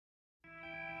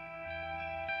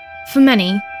For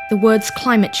many, the words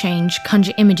climate change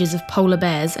conjure images of polar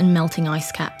bears and melting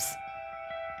ice caps.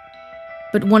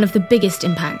 But one of the biggest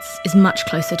impacts is much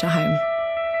closer to home: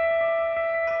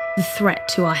 the threat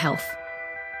to our health.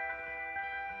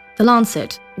 The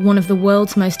Lancet, one of the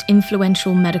world's most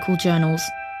influential medical journals,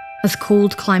 has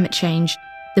called climate change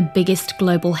the biggest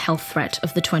global health threat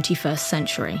of the 21st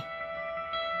century.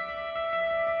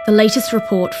 The latest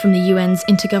report from the UN's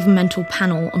Intergovernmental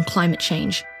Panel on Climate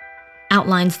Change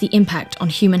outlines the impact on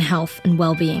human health and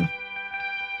well-being.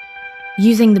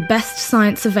 Using the best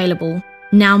science available,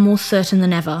 now more certain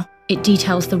than ever, it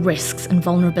details the risks and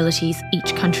vulnerabilities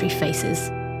each country faces.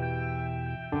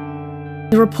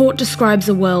 The report describes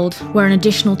a world where an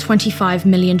additional 25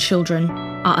 million children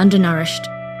are undernourished,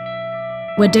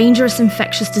 where dangerous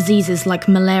infectious diseases like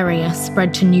malaria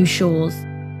spread to new shores,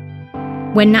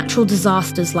 where natural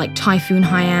disasters like Typhoon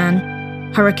Haiyan,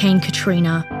 Hurricane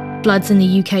Katrina, floods in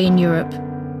the UK and Europe,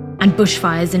 and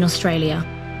bushfires in Australia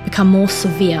become more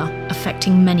severe,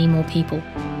 affecting many more people.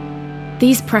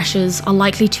 These pressures are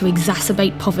likely to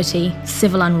exacerbate poverty,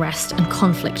 civil unrest, and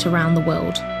conflict around the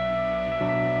world.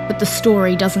 But the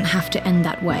story doesn't have to end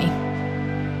that way.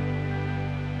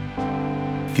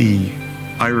 The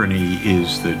irony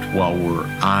is that while we're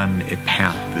on a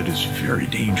path that is very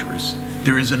dangerous,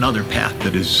 there is another path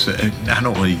that is not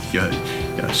only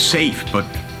safe, but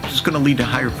it's going to lead to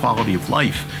higher quality of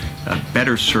life,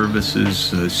 better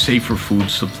services, safer food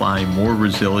supply, more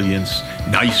resilience,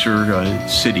 nicer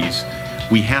cities.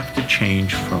 We have to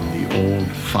change from the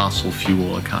old fossil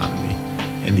fuel economy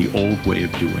and the old way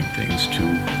of doing things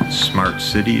to smart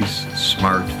cities,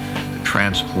 smart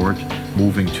transport,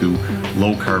 moving to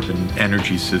low-carbon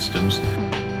energy systems.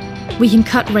 We can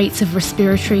cut rates of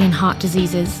respiratory and heart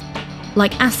diseases,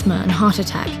 like asthma and heart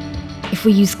attack, if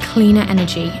we use cleaner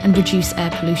energy and reduce air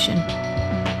pollution.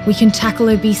 We can tackle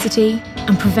obesity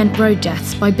and prevent road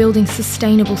deaths by building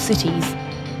sustainable cities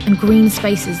and green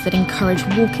spaces that encourage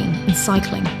walking and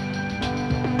cycling.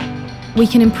 We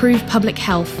can improve public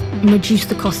health and reduce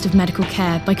the cost of medical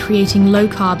care by creating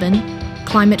low-carbon,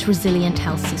 climate-resilient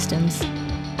health systems.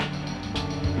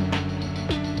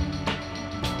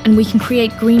 And we can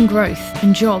create green growth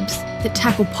and jobs that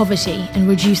tackle poverty and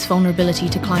reduce vulnerability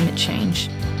to climate change.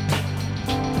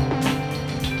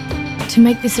 To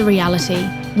make this a reality,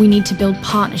 we need to build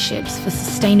partnerships for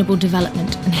sustainable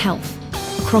development and health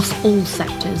across all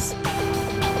sectors.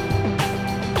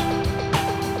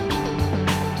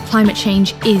 Climate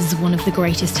change is one of the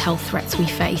greatest health threats we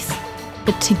face,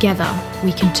 but together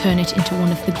we can turn it into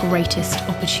one of the greatest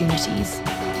opportunities.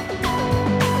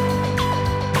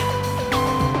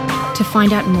 To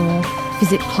find out more,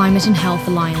 visit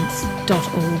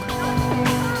climateandhealthalliance.org.